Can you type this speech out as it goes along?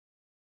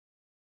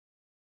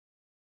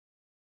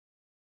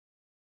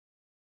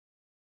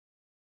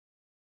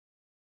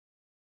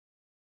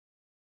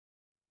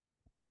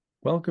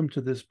Welcome to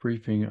this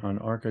briefing on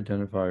ARK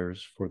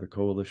identifiers for the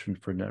Coalition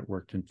for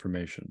Networked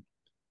Information.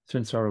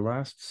 Since our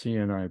last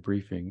CNI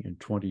briefing in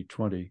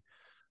 2020,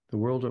 the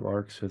world of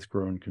ARKs has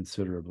grown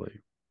considerably.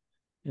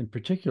 In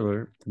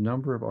particular, the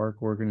number of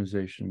ARK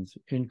organizations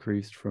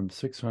increased from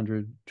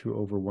 600 to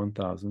over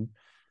 1,000,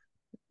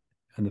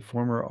 and the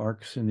former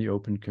ARKs in the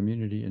Open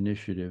Community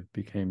Initiative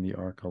became the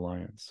ARK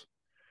Alliance.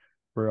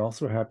 We're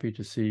also happy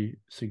to see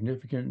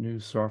significant new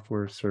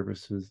software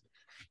services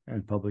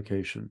and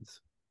publications.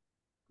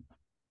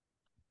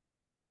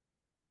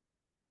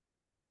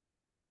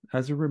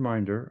 As a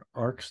reminder,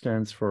 ARK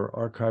stands for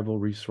Archival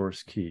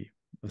Resource Key,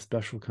 a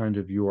special kind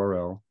of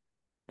URL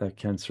that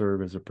can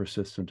serve as a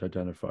persistent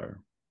identifier.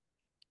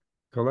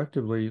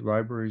 Collectively,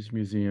 libraries,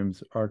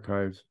 museums,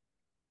 archives,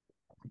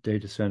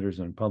 data centers,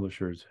 and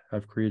publishers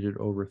have created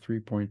over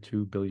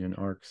 3.2 billion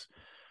ARKs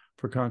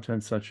for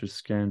content such as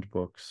scanned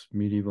books,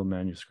 medieval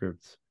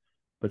manuscripts,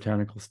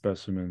 botanical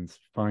specimens,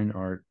 fine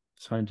art,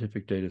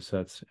 scientific data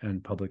sets,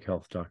 and public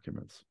health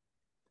documents.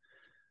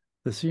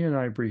 The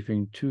CNI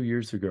briefing 2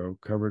 years ago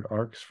covered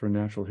ARKs for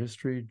natural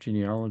history,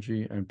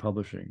 genealogy, and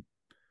publishing.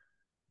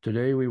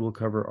 Today, we will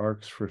cover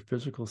ARKs for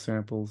physical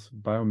samples,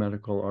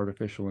 biomedical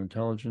artificial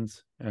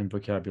intelligence, and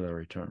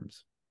vocabulary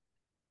terms.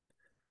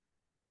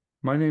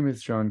 My name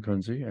is John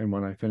Kunze, and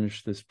when I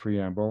finish this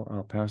preamble,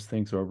 I'll pass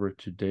things over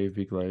to Dave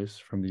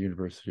Vieglais from the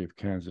University of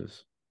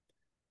Kansas.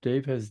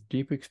 Dave has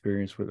deep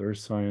experience with earth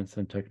science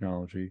and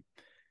technology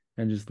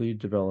and is lead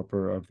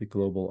developer of the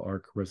global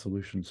ARK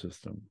resolution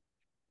system.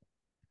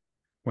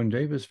 When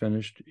Dave is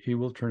finished, he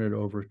will turn it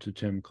over to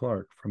Tim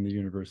Clark from the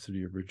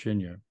University of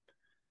Virginia.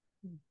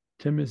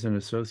 Tim is an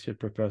associate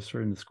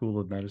professor in the School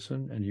of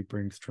Medicine, and he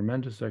brings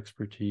tremendous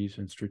expertise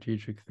in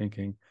strategic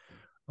thinking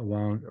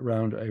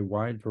around a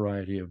wide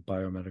variety of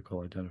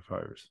biomedical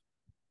identifiers.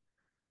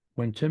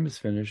 When Tim is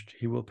finished,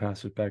 he will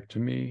pass it back to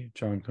me,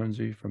 John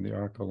Kunze from the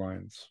ARK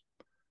Alliance.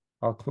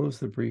 I'll close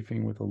the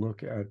briefing with a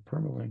look at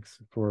permalinks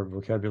for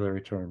vocabulary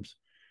terms,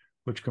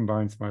 which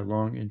combines my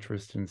long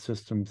interest in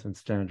systems and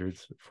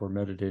standards for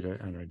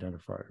metadata and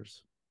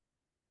identifiers.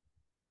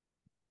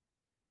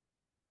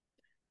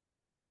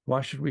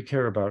 Why should we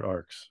care about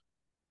ARKs?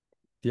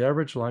 The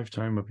average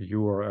lifetime of a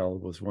URL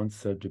was once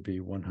said to be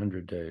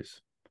 100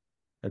 days.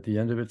 At the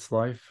end of its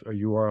life, a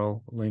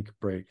URL link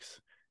breaks,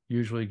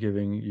 usually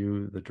giving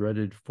you the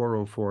dreaded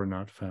 404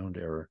 not found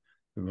error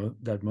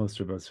that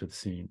most of us have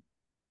seen.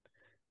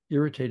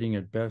 Irritating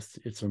at best,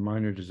 it's a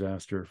minor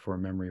disaster for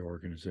memory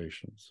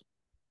organizations.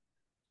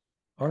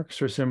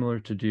 ARKs are similar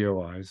to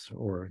DOIs,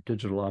 or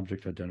digital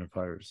object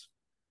identifiers.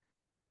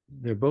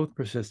 They're both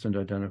persistent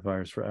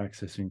identifiers for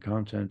accessing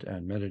content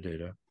and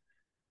metadata,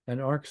 and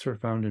ARKs are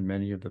found in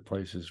many of the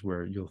places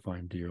where you'll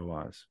find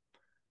DOIs.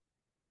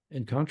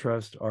 In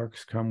contrast,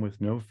 ARKs come with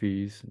no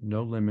fees,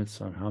 no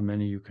limits on how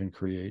many you can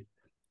create,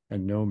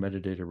 and no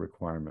metadata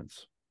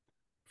requirements.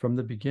 From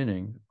the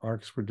beginning,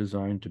 ARKs were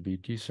designed to be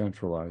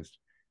decentralized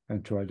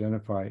and to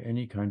identify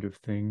any kind of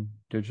thing,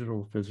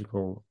 digital,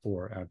 physical,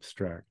 or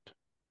abstract.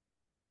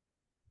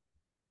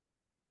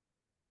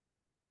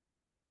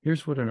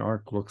 Here's what an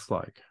ARK looks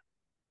like.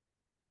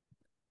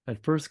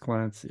 At first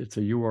glance, it's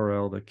a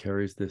URL that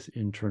carries this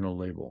internal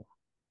label.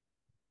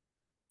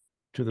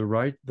 To the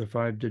right, the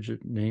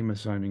 5-digit name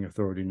assigning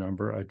authority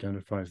number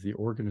identifies the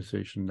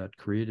organization that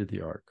created the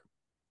ARK.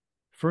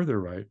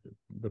 Further right,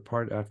 the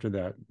part after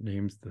that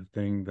names the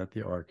thing that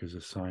the ARK is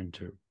assigned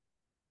to.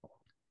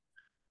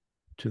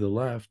 To the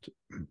left,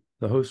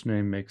 the host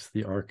name makes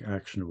the ARK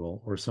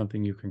actionable, or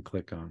something you can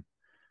click on.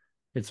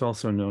 It's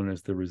also known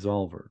as the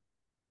resolver.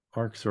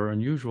 ARKs are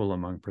unusual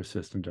among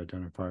persistent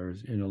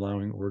identifiers in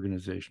allowing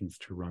organizations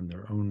to run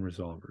their own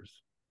resolvers.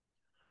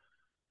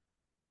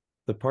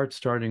 The part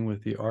starting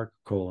with the ARK :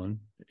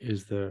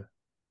 is the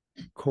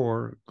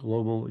core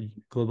global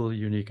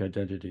unique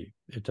identity.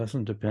 It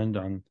doesn't depend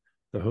on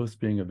the host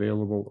being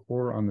available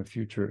or on the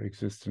future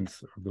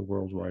existence of the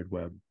World Wide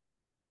Web.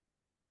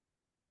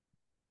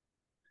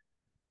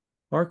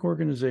 ARK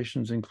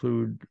organizations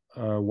include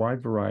a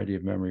wide variety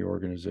of memory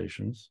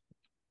organizations,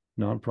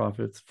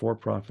 nonprofits,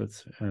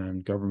 for-profits,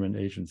 and government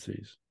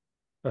agencies.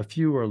 A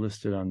few are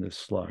listed on this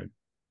slide.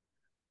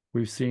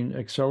 We've seen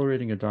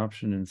accelerating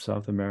adoption in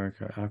South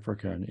America,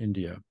 Africa, and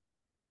India.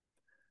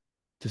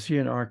 To see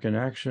an ARK in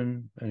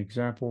action, an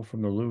example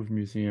from the Louvre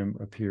Museum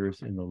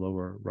appears in the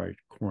lower right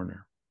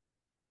corner.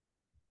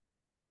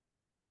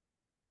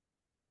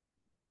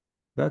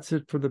 That's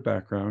it for the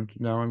background.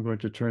 Now I'm going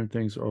to turn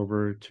things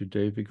over to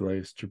Dave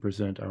Vieglais to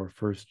present our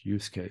first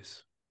use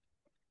case.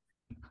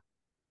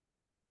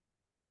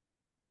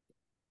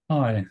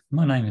 Hi,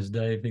 my name is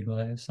Dave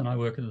Vieglais, and I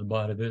work at the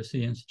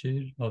Biodiversity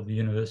Institute of the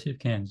University of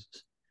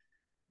Kansas.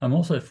 I'm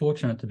also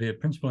fortunate to be a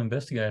principal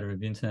investigator of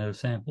the Internet of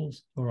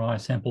Samples, or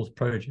iSamples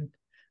project,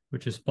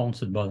 which is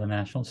sponsored by the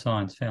National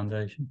Science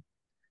Foundation.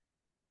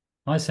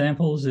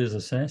 iSamples is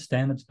a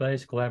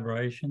standards-based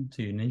collaboration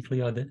to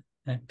uniquely,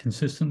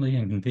 consistently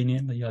and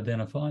conveniently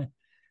identify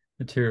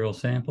material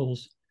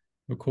samples,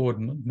 record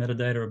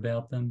metadata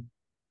about them,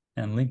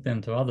 and link them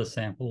to other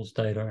samples,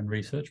 data, and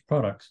research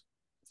products.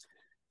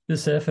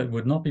 This effort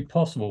would not be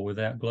possible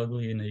without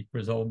globally unique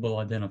resolvable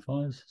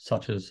identifiers,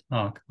 such as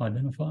ARK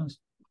identifiers.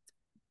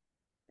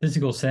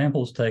 Physical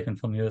samples taken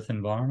from the Earth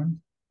environment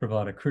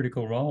provide a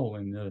critical role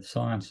in the earth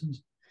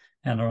sciences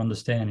and our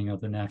understanding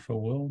of the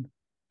natural world.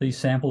 These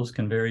samples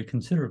can vary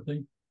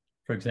considerably.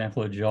 For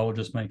example, a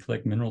geologist may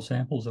collect mineral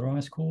samples or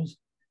ice cores,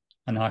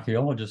 an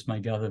archaeologist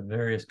may gather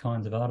various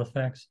kinds of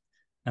artifacts,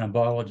 and a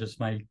biologist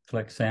may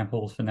collect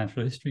samples for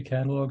natural history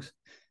catalogues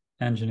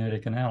and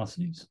genetic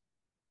analyses.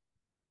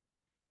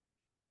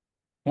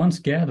 Once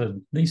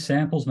gathered, these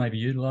samples may be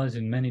utilized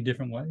in many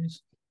different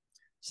ways.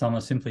 Some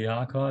are simply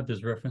archived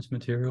as reference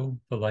material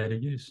for later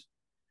use.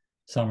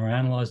 Some are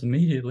analyzed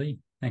immediately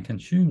and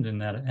consumed in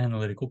that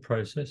analytical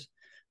process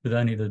with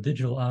only the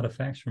digital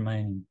artifacts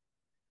remaining.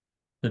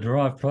 The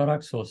derived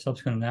products or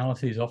subsequent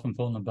analyses often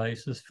form the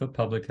basis for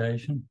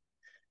publication.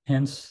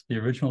 Hence, the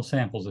original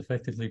samples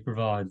effectively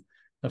provide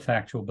a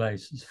factual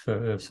basis for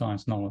earth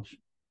science knowledge.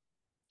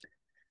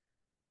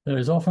 There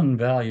is often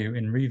value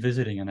in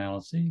revisiting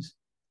analyses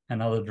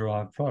and other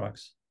derived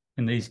products.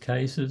 In these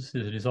cases,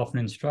 it is often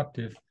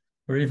instructive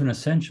or even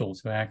essential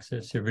to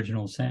access the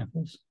original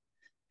samples,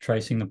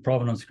 tracing the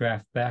provenance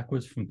graph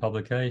backwards from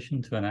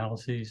publication to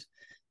analyses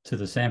to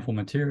the sample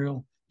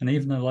material and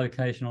even the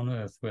location on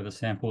Earth where the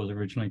sample was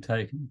originally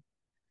taken.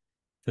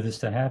 For this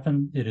to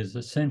happen, it is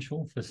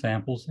essential for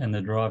samples and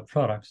the derived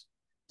products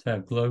to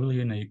have globally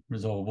unique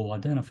resolvable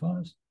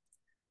identifiers.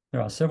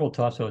 There are several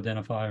types of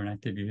identifier in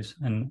active use,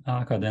 and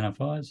ARK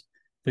identifiers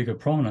figure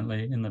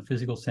prominently in the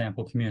physical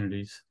sample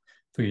communities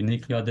for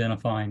uniquely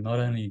identifying not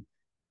only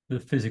the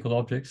physical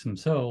objects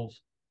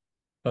themselves,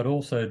 but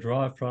also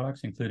derived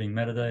products, including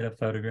metadata,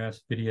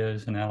 photographs,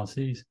 videos,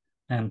 analyses,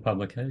 and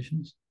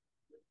publications.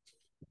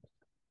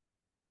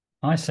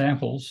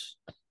 iSamples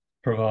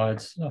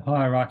provides a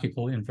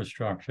hierarchical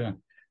infrastructure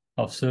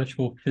of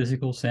searchable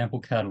physical sample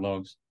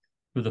catalogs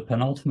with a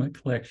penultimate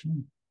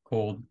collection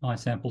called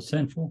iSample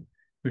Central,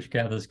 which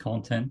gathers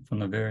content from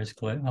the various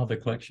other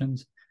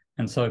collections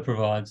and so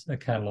provides a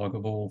catalog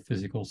of all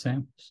physical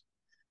samples.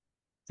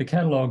 The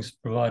catalogs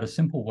provide a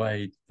simple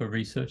way for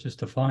researchers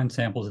to find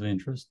samples of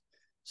interest,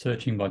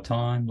 searching by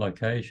time,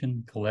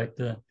 location,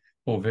 collector,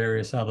 or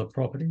various other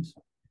properties.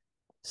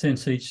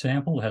 Since each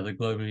sample has a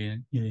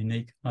globally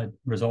unique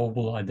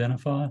resolvable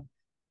identifier,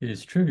 it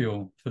is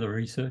trivial for the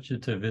researcher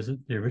to visit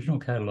the original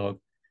catalog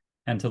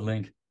and to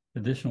link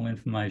additional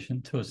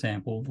information to a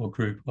sample or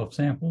group of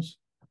samples.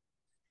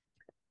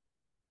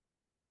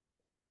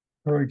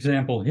 For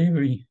example, here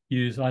we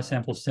use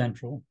iSample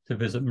Central to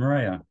visit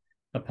Moorea,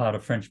 a part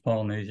of French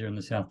Polynesia in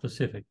the South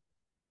Pacific.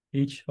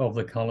 Each of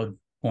the colored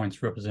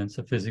points represents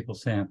a physical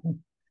sample.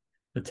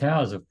 The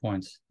towers of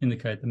points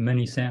indicate that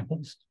many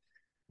samples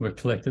were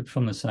collected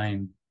from the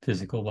same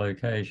physical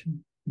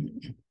location.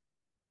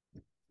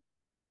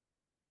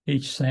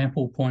 Each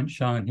sample point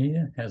shown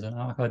here has an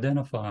ARK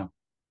identifier,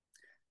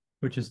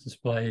 which is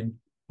displayed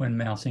when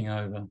mousing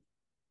over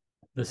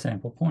the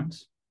sample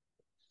points.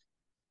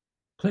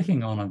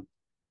 Clicking on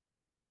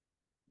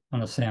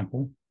a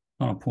sample,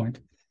 on a point,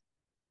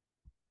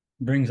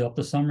 brings up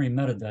the summary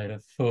metadata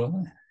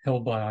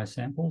held by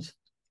iSamples,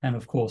 and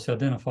of course, the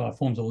identifier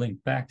forms a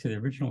link back to the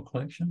original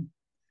collection.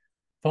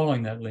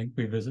 Following that link,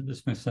 we visit the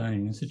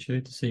Smithsonian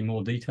Institute to see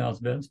more details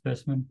about the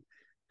specimen,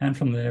 and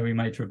from there we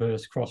may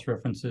traverse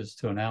cross-references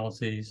to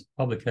analyses,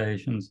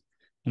 publications,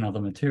 and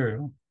other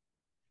material.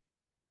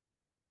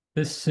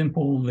 This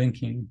simple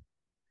linking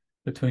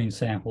between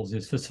samples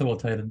is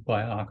facilitated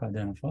by ARK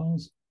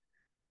identifiers.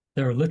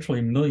 There are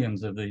literally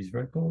millions of these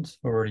records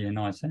already in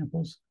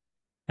iSamples,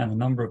 and the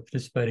number of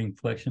participating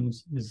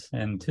collections is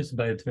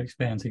anticipated to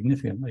expand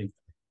significantly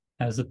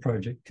as the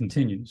project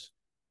continues.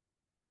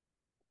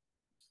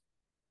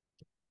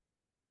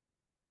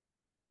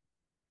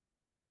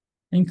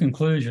 In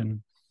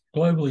conclusion,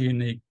 globally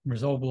unique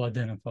resolvable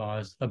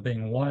identifiers are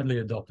being widely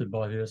adopted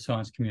by the earth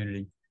science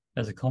community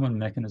as a common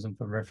mechanism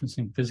for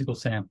referencing physical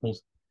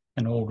samples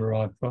and all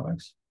derived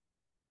products.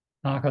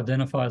 ARK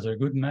identifiers are a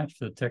good match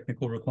for the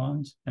technical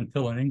requirements and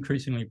fill an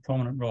increasingly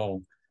prominent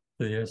role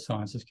for the earth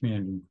sciences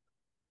community.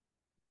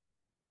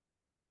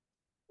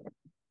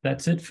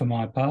 That's it for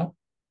my part.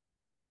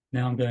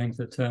 Now I'm going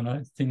to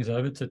turn things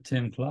over to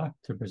Tim Clark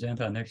to present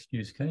our next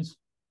use case.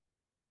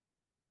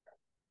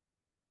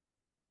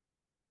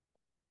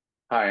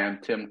 Hi, I'm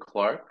Tim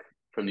Clark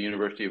from the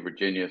University of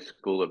Virginia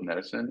School of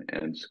Medicine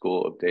and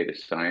School of Data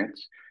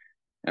Science.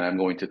 And I'm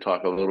going to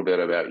talk a little bit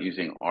about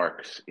using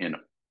ARKs in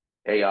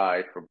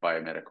AI for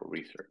biomedical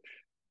research.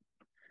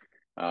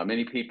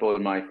 Many people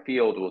in my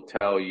field will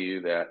tell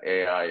you that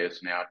AI is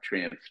now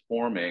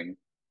transforming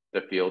the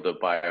field of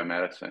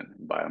biomedicine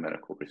and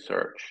biomedical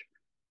research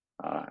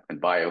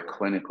and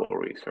bioclinical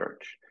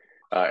research.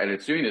 And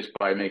it's doing this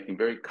by making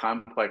very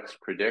complex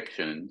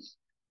predictions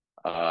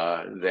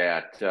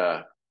that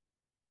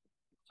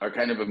are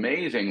kind of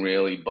amazing,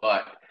 really,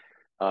 but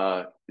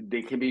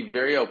they can be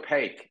very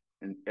opaque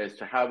as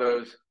to how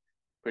those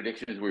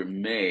predictions were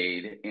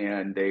made,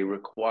 and they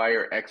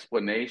require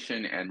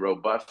explanation and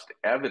robust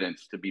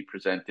evidence to be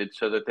presented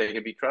so that they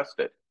can be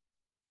trusted.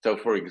 So,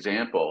 for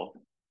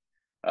example,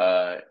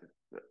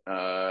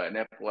 An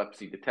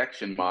epilepsy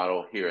detection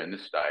model here in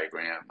this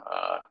diagram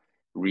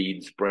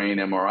reads brain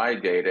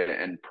MRI data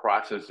and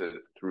processes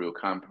it through a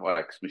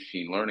complex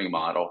machine learning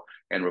model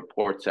and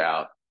reports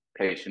out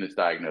patient is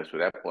diagnosed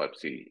with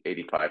epilepsy,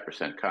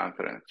 85%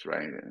 confidence,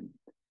 right? And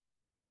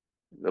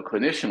the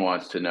clinician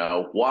wants to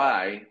know,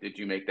 why did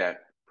you make that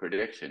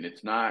prediction?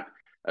 It's not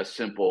a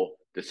simple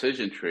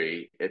decision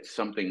tree. It's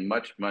something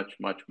much, much,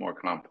 much more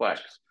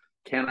complex.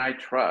 Can I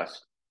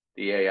trust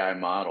the AI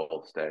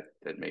models that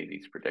made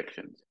these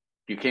predictions?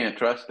 If you can't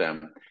trust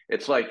them,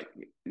 it's like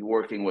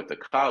working with a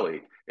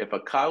colleague. If a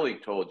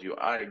colleague told you,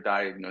 I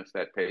diagnosed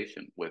that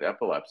patient with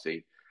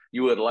epilepsy,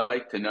 you would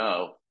like to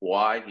know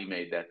why he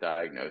made that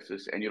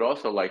diagnosis. And you'd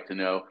also like to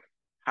know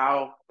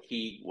how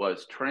he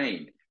was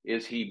trained.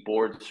 Is he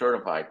board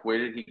certified? Where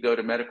did he go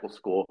to medical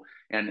school?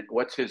 And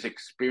what's his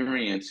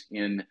experience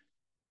in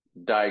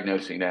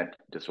diagnosing that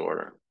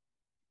disorder?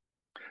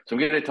 So I'm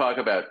going to talk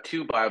about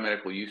two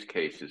biomedical use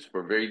cases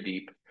for very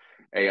deep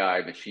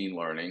AI machine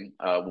learning.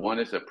 One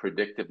is a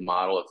predictive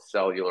model of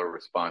cellular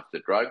response to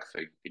drugs.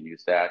 So you can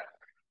use that,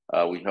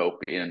 we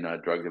hope, in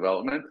drug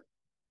development,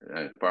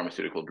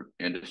 pharmaceutical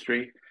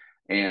industry,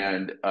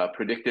 and a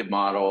predictive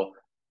model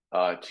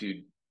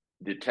to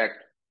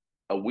detect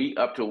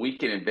up to a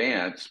week in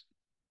advance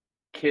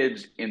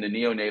kids in the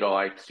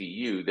neonatal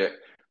ICU that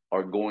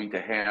are going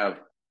to have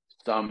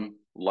some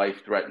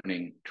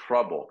life-threatening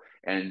trouble.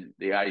 And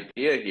the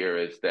idea here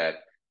is that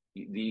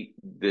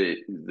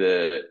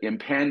the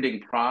impending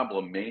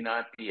problem may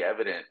not be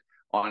evident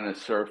on the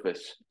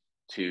surface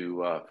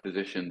to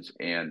physicians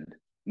and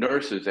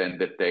nurses, and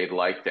that they'd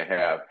like to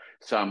have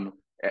some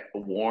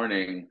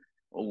warning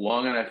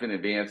long enough in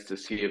advance to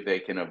see if they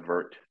can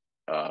avert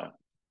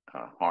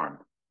harm.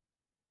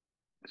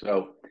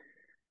 So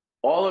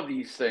all of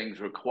these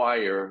things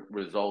require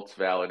results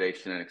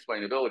validation and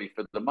explainability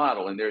for the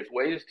model, and there's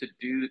ways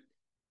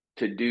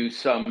to do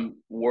some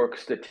work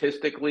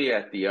statistically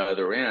at the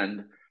other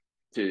end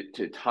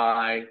to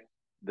tie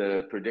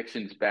the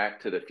predictions back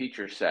to the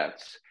feature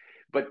sets.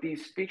 But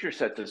these feature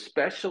sets,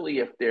 especially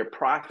if they're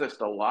processed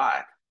a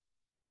lot,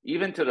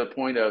 even to the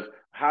point of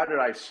how did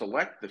I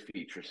select the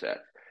feature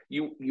set,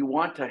 you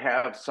want to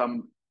have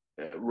some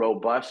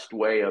robust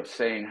way of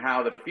saying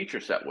how the feature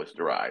set was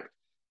derived.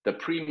 The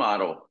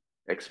pre-model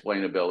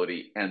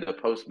explainability and the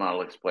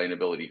post-model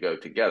explainability go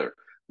together.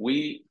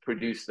 We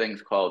produce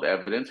things called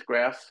evidence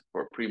graphs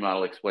for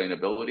pre-model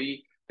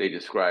explainability. They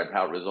describe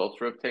how results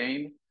were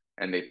obtained,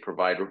 and they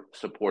provide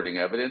supporting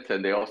evidence,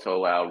 and they also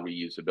allow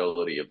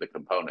reusability of the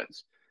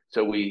components.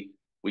 So we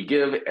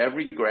give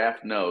every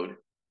graph node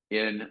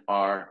in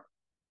our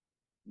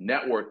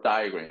network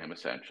diagram,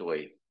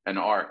 essentially, an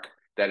ARK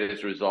that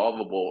is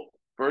resolvable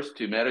first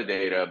to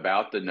metadata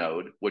about the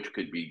node, which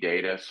could be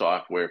data,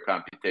 software,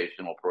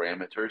 computational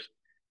parameters,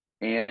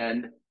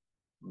 and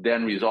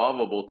then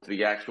resolvable to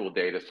the actual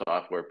data,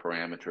 software,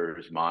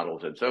 parameters,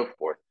 models, and so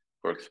forth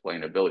for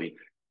explainability.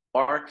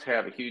 ARKs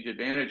have a huge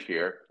advantage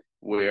here,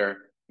 where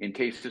in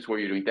cases where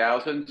you're doing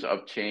thousands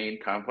of chain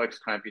complex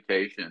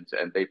computations,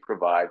 and they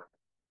provide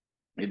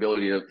the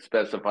ability to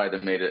specify the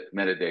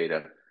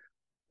metadata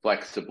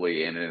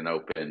flexibly and in an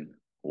open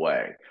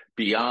way,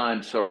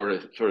 beyond sort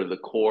of the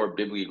core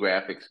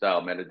bibliographic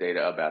style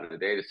metadata about a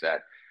data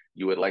set.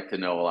 You would like to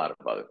know a lot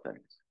of other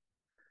things.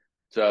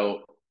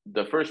 So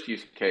the first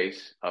use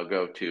case I'll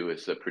go to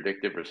is the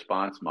predictive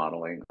response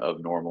modeling of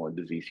normal and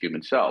diseased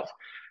human cells.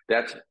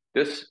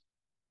 This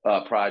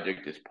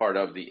project is part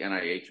of the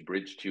NIH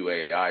Bridge to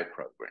AI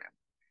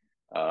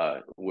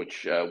program,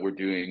 which we're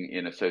doing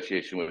in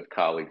association with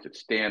colleagues at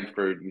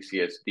Stanford,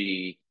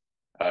 UCSD,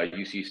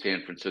 UC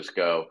San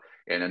Francisco,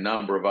 and a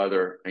number of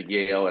other,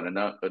 Yale, and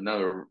a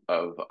number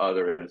of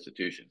other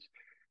institutions.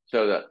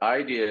 So the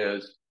idea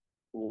is,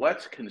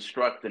 let's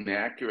construct an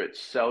accurate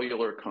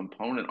cellular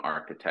component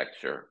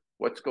architecture.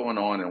 What's going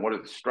on, and what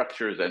are the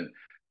structures and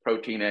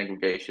protein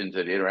aggregations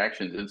and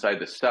interactions inside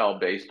the cell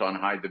based on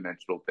high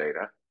dimensional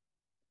data,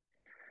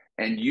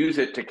 and use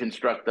it to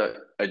construct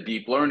a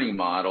deep learning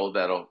model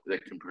that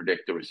can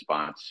predict the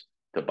response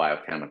to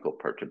biochemical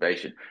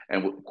perturbation.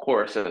 And of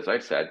course, as I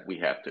said, we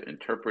have to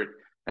interpret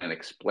and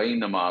explain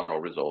the model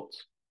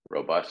results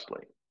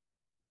robustly.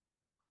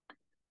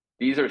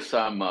 These are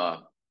some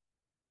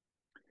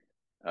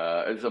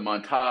is a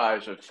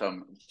montage of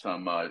some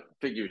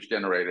figures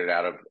generated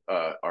out of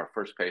our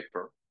first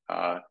paper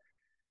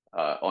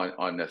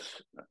on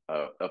this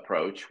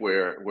approach,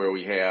 where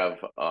we have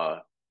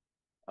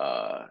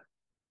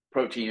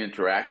protein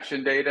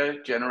interaction data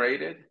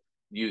generated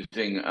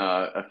using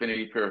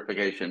affinity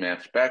purification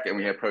mass spec, and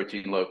we have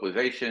protein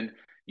localization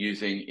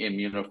using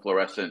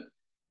immunofluorescent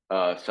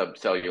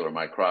subcellular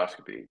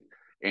microscopy.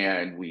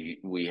 And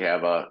we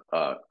have a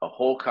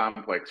whole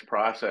complex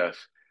process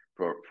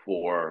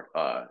for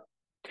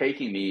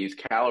taking these,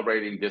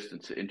 calibrating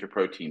distance,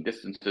 interprotein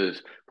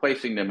distances,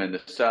 placing them in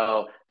the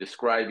cell,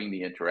 describing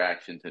the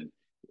interactions,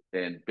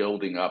 and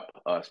building up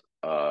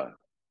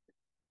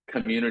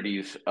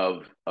communities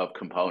of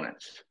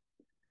components.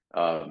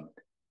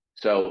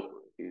 So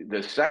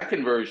the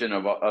second version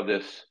of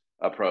this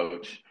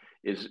approach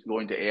is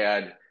going to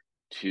add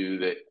to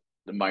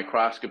the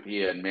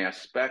microscopy and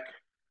mass spec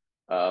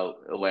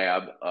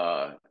lab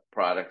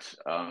products,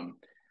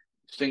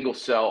 single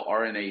cell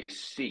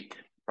RNA-seq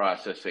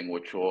processing,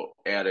 which will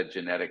add a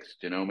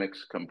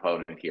genomics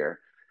component here,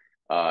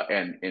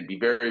 and be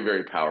very,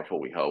 very powerful,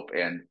 we hope.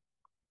 And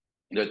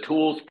the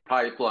tools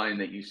pipeline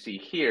that you see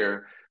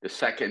here, the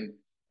second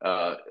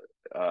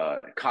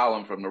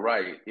column from the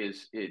right,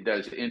 it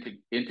does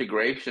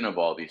integration of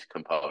all these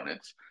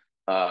components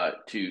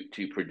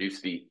to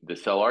produce the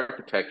cell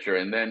architecture.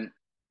 And then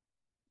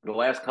the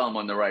last column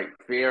on the right,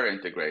 FAIR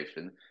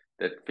integration.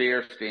 That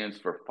FAIR stands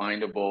for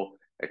findable,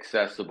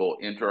 accessible,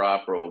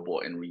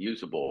 interoperable, and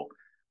reusable.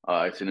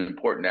 It's an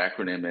important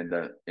acronym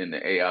in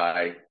the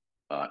AI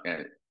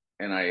and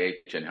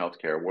NIH and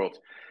healthcare world.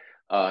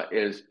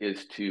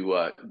 Is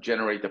to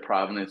generate the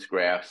provenance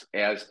graphs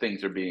as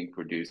things are being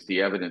produced,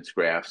 the evidence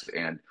graphs,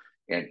 and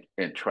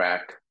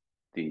track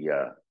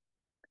the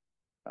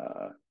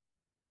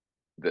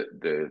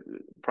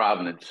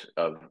provenance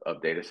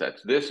of data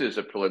sets. This is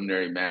a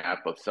preliminary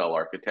map of cell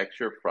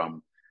architecture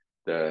from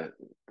the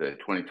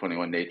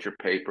 2021 Nature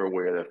paper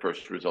where the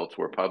first results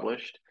were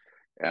published,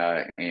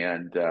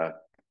 and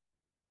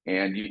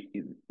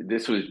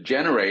this was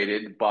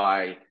generated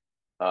by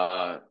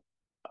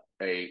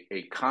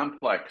a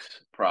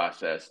complex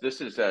process.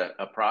 This is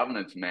a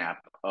provenance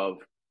map of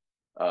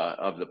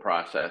the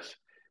process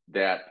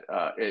that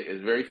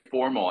is very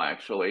formal,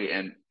 actually,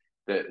 and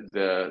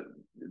the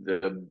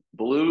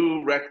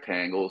blue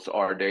rectangles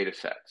are data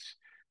sets.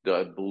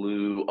 The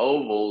blue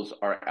ovals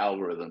are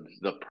algorithms.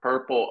 The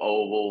purple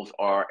ovals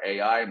are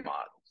AI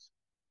models.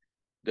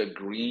 The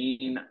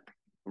green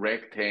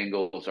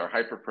rectangles are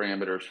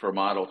hyperparameters for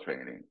model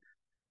training.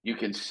 You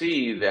can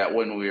see that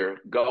when we're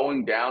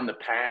going down the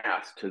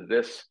path to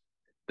this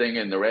thing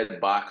in the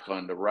red box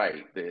on the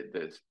right,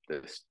 this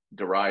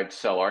derived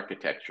cell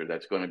architecture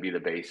that's going to be the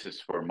basis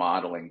for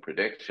modeling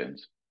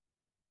predictions,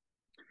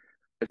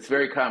 it's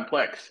very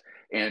complex.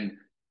 And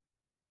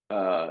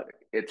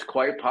it's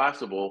quite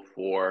possible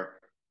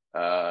for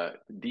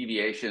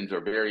deviations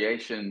or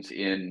variations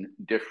in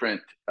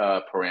different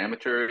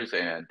parameters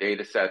and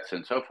data sets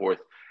and so forth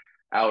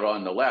out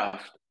on the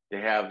left to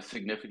have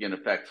significant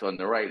effects on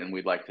the right, and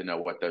we'd like to know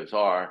what those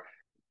are,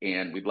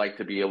 and we'd like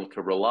to be able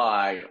to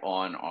rely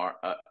on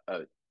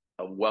a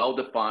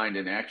well-defined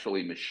and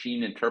actually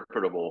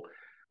machine-interpretable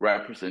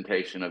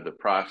representation of the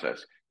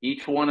process.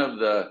 Each one of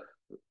the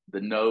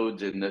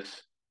nodes in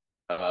this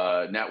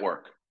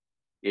network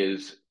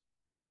is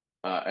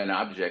an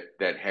object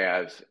that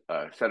has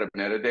a set of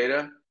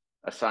metadata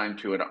assigned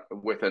to it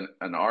with an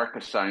ARK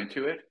assigned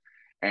to it,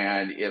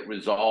 and it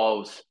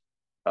resolves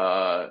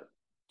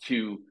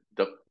to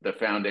the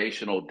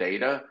foundational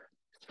data,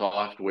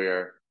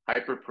 software,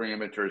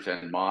 hyperparameters,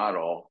 and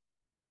model,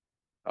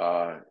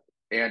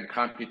 and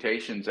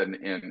computations and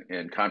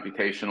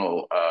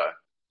computational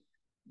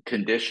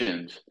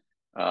conditions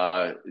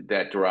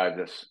that derive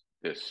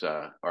this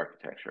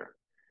architecture.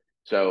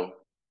 So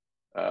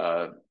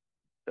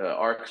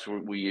ARKs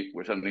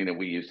were something that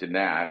we used in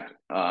that,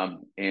 or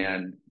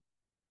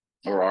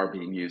are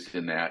being used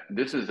in that.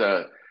 This is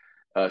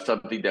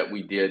something that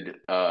we did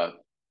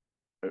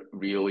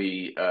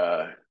really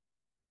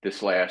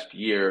this last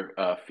year,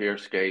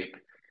 Fairscape.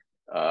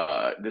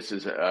 This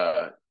is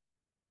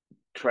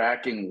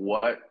tracking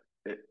what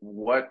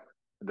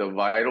the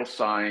vital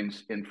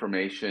signs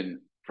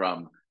information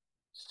from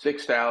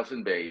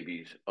 6,000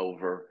 babies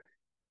over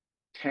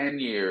 10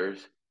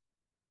 years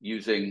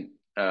using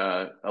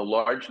a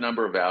large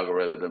number of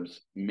algorithms,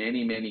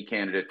 many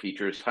candidate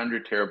features,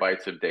 100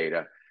 terabytes of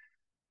data,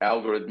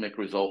 algorithmic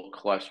result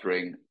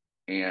clustering,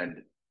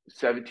 and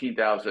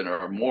 17,000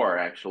 or more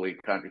actually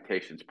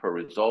computations per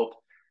result.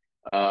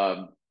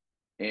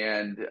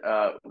 And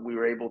we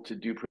were able to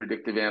do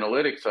predictive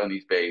analytics on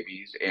these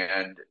babies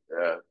and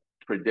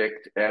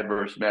predict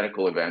adverse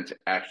medical events.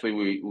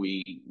 Actually,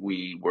 we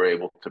were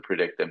able to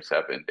predict them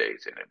 7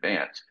 days in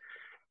advance.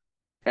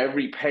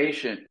 Every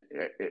patient,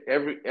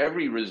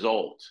 every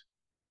result,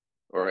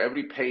 or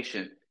every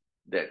patient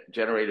that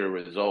generated a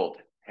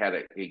result had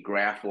a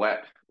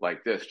graphlet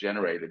like this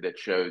generated that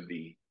showed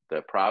the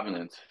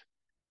provenance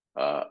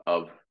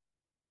of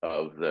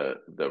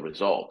the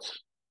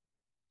results,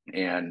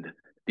 and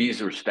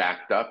these were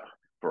stacked up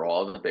for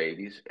all the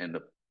babies in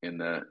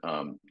the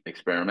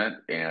experiment,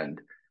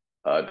 and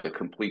the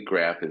complete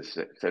graph is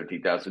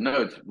 17,000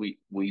 nodes.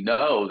 We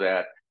know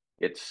that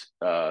it's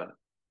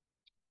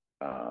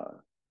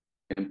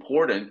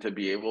important to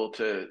be able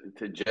to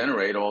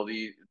generate all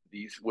these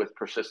with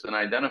persistent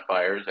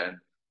identifiers, and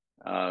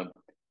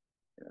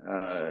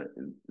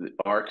the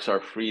ARKs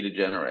are free to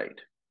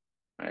generate,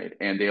 right?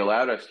 And they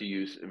allowed us to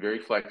use very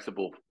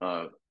flexible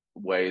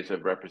ways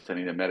of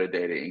representing the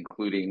metadata,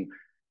 including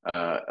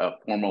a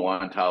formal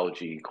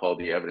ontology called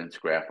the evidence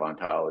graph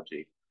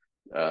ontology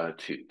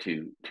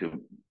to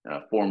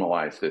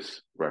formalize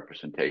this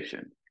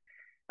representation.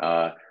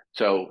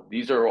 So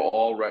these are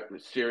all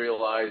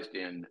serialized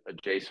in a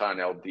JSON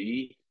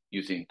LD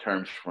using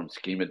terms from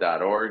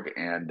schema.org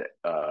and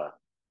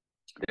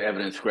the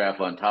evidence graph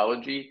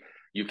ontology.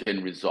 You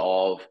can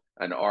resolve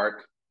an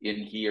ARK in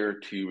here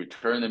to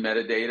return the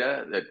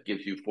metadata that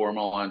gives you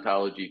formal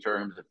ontology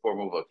terms and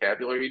formal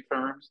vocabulary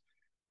terms.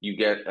 You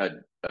get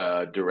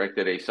a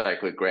directed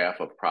acyclic graph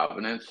of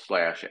provenance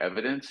 /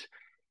 evidence.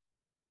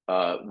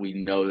 We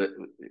know that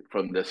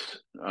from this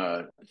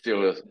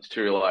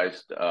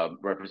serialized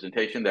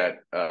representation that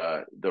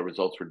the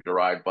results were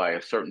derived by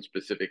a certain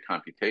specific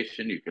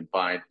computation. You can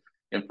find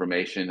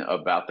information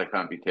about the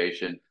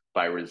computation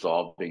by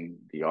resolving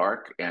the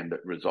ARK and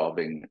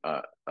resolving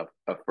a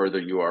further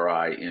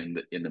URI in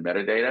the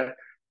metadata.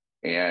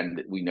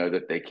 And we know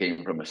that they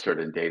came from a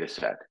certain data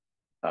set.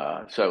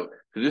 So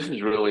this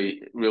is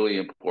really, really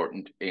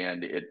important.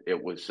 And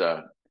it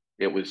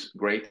was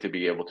great to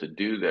be able to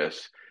do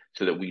this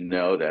so that we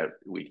know that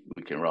we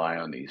can rely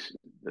on this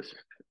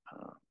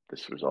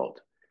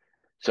result.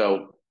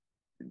 So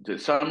to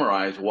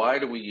summarize, why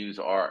do we use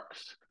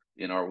ARKs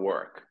in our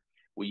work?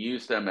 We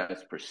use them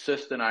as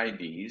persistent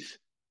IDs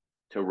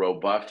to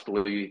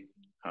robustly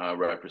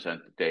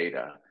represent the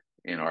data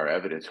in our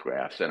evidence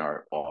graphs and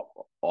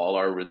all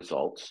our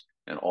results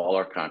and all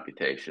our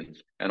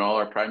computations and all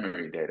our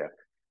primary data.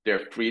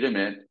 They're free to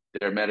mint,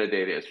 their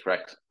metadata is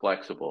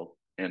flexible,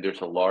 and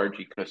there's a large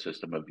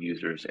ecosystem of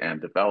users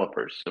and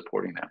developers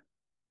supporting them.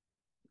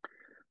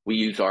 We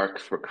use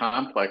ARKs for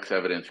complex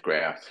evidence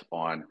graphs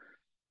on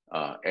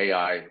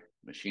AI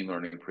machine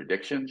learning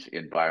predictions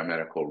in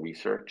biomedical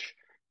research,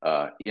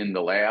 in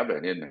the lab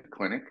and in the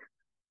clinic.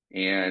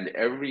 And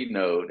every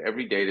node,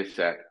 every data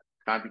set,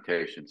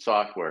 computation,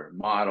 software,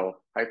 model,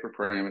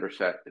 hyperparameter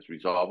set is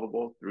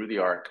resolvable through the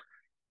ARK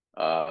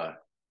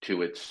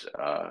to its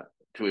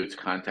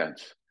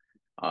contents.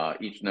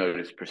 Each node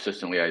is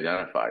persistently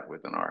identified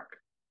with an ARK.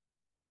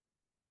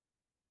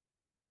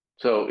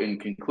 So in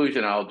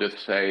conclusion, I'll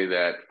just say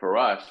that for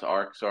us,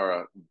 ARKs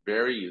are a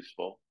very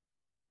useful,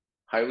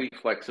 highly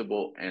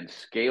flexible, and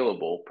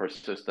scalable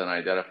persistent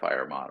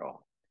identifier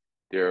model.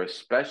 They're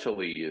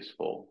especially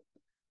useful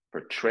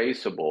for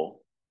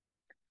traceable,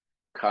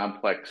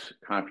 complex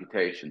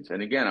computations.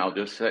 And again, I'll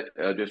just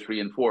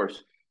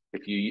reinforce,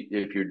 if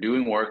you're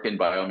doing work in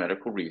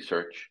biomedical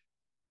research,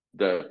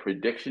 the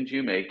predictions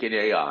you make in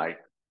AI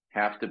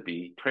have to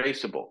be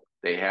traceable.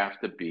 They have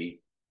to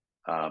be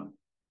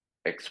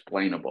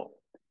explainable.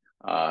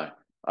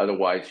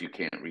 Otherwise, you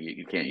can't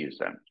use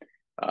them.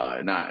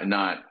 Not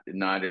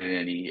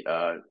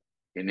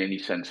in any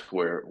sense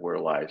where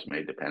lives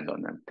may depend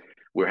on them.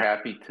 We're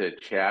happy to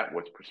chat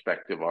with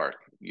prospective ARK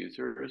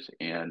users,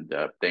 and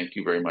thank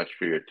you very much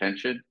for your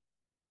attention.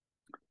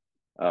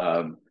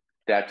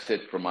 That's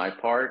it for my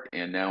part,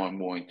 and now I'm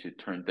going to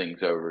turn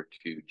things over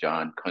to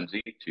John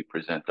Kunze to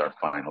present our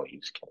final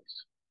use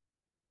case.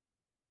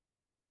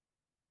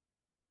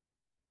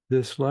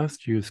 This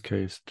last use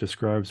case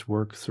describes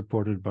work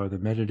supported by the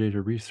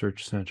Metadata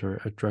Research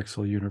Center at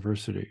Drexel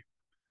University.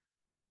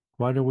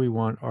 Why do we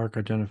want ARK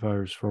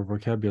identifiers for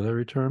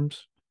vocabulary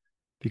terms?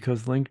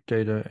 Because linked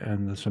data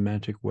and the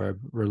semantic web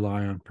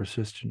rely on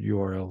persistent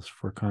URLs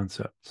for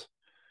concepts.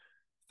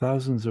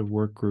 Thousands of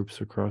work groups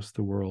across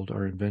the world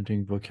are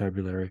inventing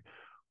vocabulary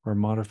or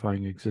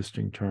modifying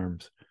existing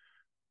terms,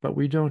 but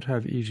we don't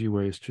have easy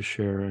ways to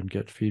share and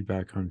get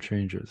feedback on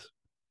changes.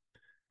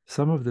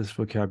 Some of this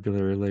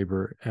vocabulary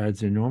labor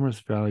adds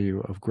enormous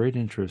value of great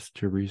interest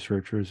to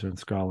researchers and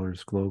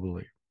scholars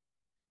globally.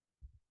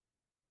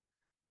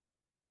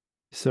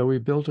 So we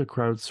built a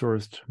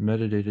crowdsourced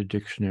metadata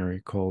dictionary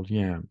called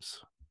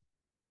YAMS.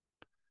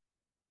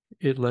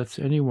 It lets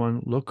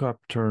anyone look up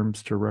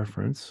terms to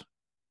reference.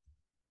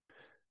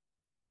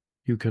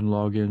 You can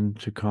log in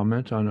to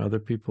comment on other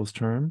people's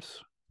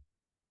terms.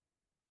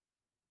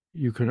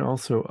 You can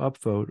also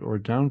upvote or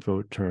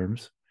downvote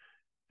terms,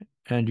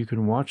 and you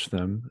can watch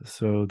them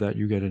so that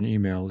you get an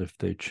email if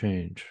they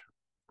change.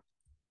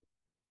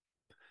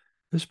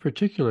 This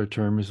particular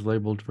term is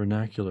labeled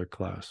vernacular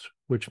class,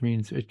 which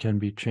means it can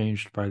be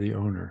changed by the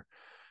owner.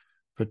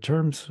 But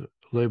terms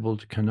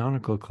labeled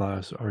canonical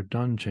class are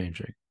done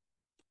changing.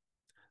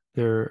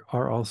 There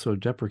are also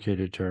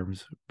deprecated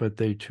terms, but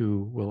they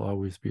too will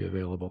always be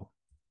available.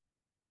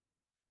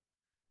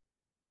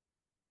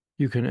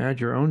 You can add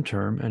your own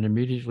term and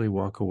immediately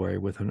walk away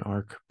with an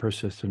ARK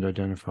persistent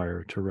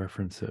identifier to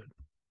reference it.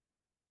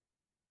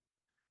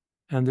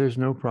 And there's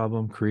no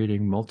problem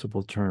creating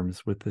multiple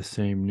terms with the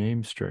same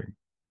name string.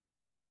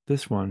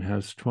 This one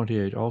has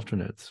 28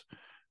 alternates,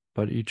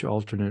 but each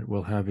alternate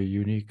will have a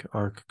unique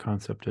ARK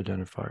concept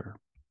identifier.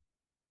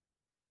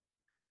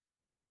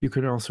 You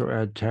can also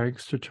add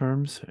tags to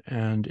terms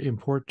and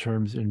import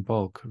terms in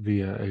bulk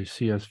via a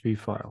CSV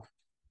file.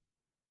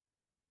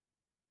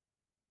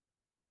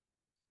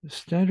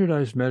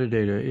 Standardized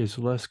metadata is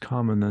less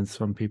common than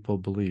some people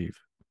believe.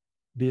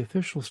 The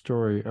official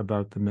story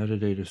about the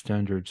metadata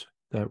standards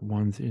that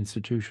one's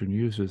institution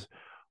uses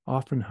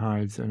often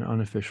hides an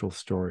unofficial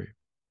story.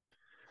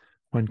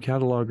 When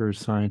catalogers,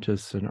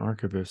 scientists, and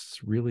archivists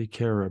really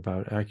care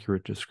about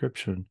accurate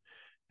description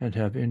and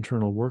have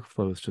internal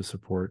workflows to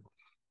support,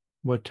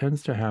 what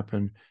tends to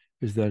happen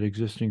is that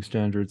existing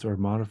standards are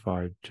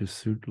modified to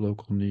suit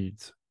local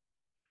needs.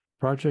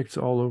 Projects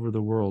all over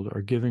the world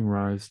are giving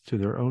rise to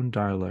their own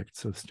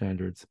dialects of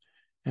standards,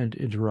 and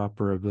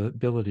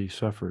interoperability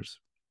suffers.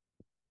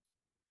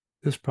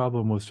 This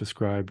problem was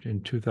described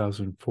in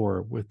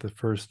 2004 with the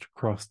first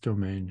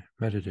cross-domain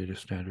metadata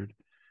standard.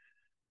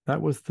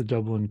 That was the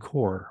Dublin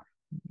core,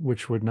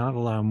 which would not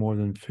allow more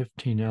than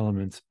 15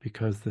 elements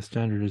because the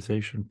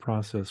standardization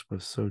process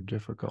was so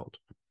difficult.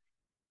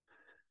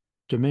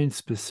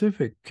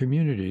 Domain-specific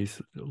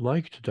communities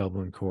liked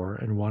Dublin core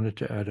and wanted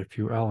to add a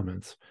few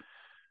elements,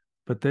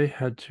 but they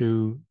had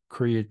to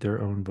create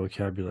their own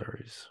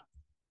vocabularies.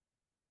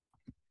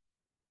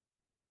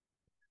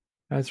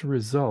 As a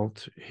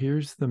result,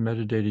 here's the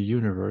metadata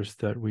universe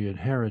that we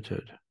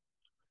inherited.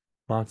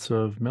 Lots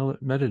of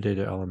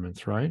metadata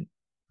elements, right?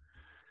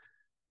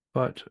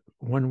 But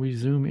when we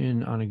zoom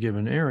in on a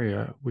given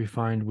area, we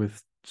find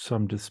with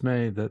some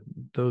dismay that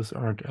those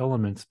aren't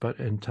elements, but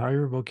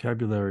entire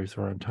vocabularies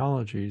or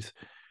ontologies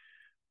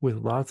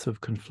with lots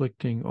of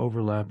conflicting,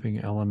 overlapping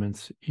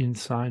elements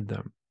inside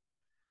them.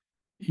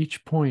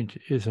 Each point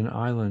is an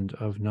island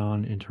of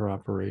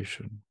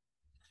non-interoperation.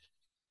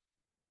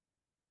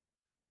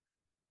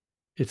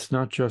 It's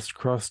not just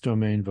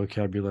cross-domain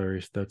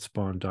vocabularies that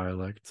spawn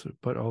dialects,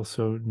 but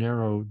also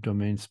narrow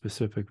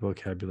domain-specific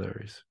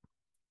vocabularies.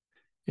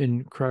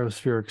 In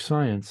cryospheric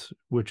science,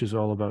 which is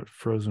all about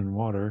frozen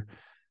water,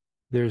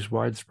 there's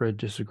widespread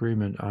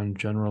disagreement on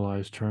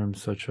generalized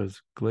terms such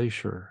as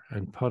glacier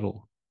and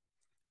puddle,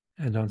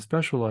 and on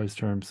specialized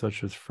terms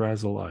such as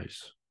frazzle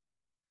ice.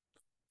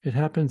 It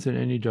happens in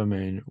any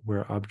domain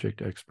where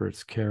object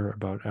experts care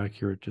about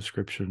accurate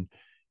description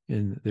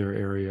in their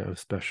area of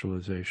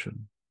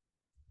specialization.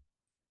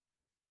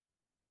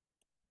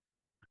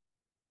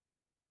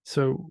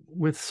 So,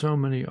 with so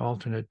many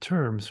alternate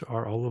terms,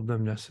 are all of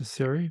them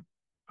necessary?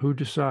 Who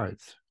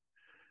decides?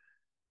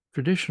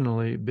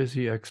 Traditionally,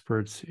 busy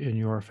experts in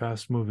your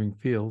fast-moving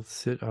field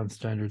sit on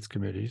standards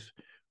committees,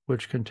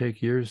 which can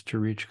take years to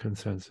reach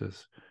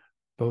consensus,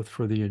 both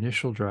for the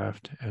initial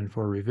draft and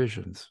for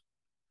revisions.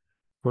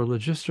 For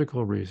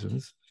logistical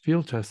reasons,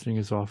 field testing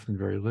is often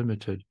very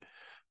limited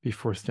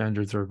before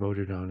standards are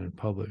voted on and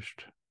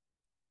published.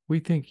 We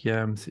think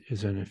YAMS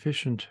is an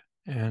efficient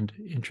and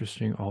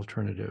interesting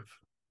alternative.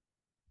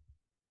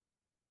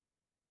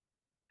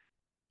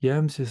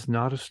 YAMS is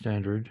not a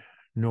standard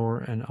nor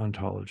an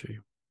ontology.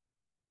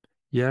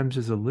 YAMS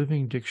is a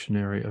living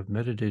dictionary of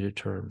metadata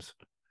terms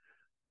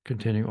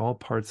containing all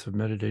parts of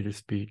metadata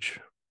speech,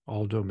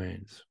 all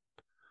domains.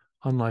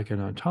 Unlike an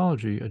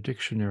ontology, a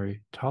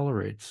dictionary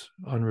tolerates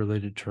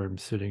unrelated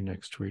terms sitting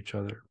next to each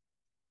other.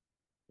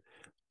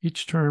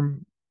 Each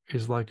term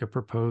is like a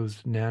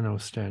proposed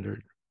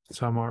nano-standard.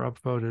 Some are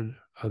upvoted,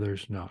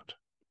 others not.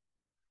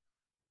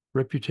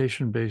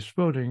 Reputation-based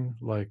voting,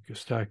 like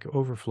Stack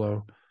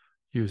Overflow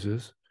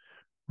uses,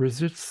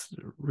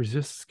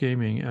 resists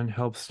gaming and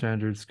helps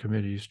standards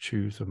committees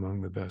choose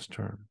among the best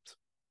terms.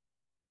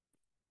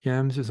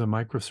 YAMS is a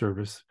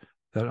microservice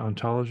that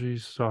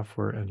ontologies,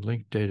 software, and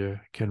linked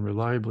data can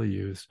reliably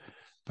use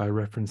by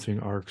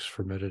referencing ARKs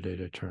for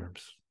metadata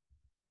terms.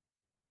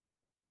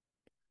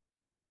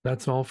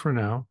 That's all for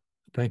now.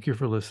 Thank you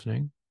for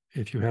listening.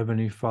 If you have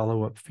any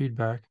follow-up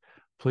feedback,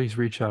 please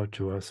reach out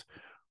to us.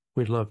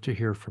 We'd love to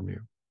hear from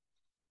you.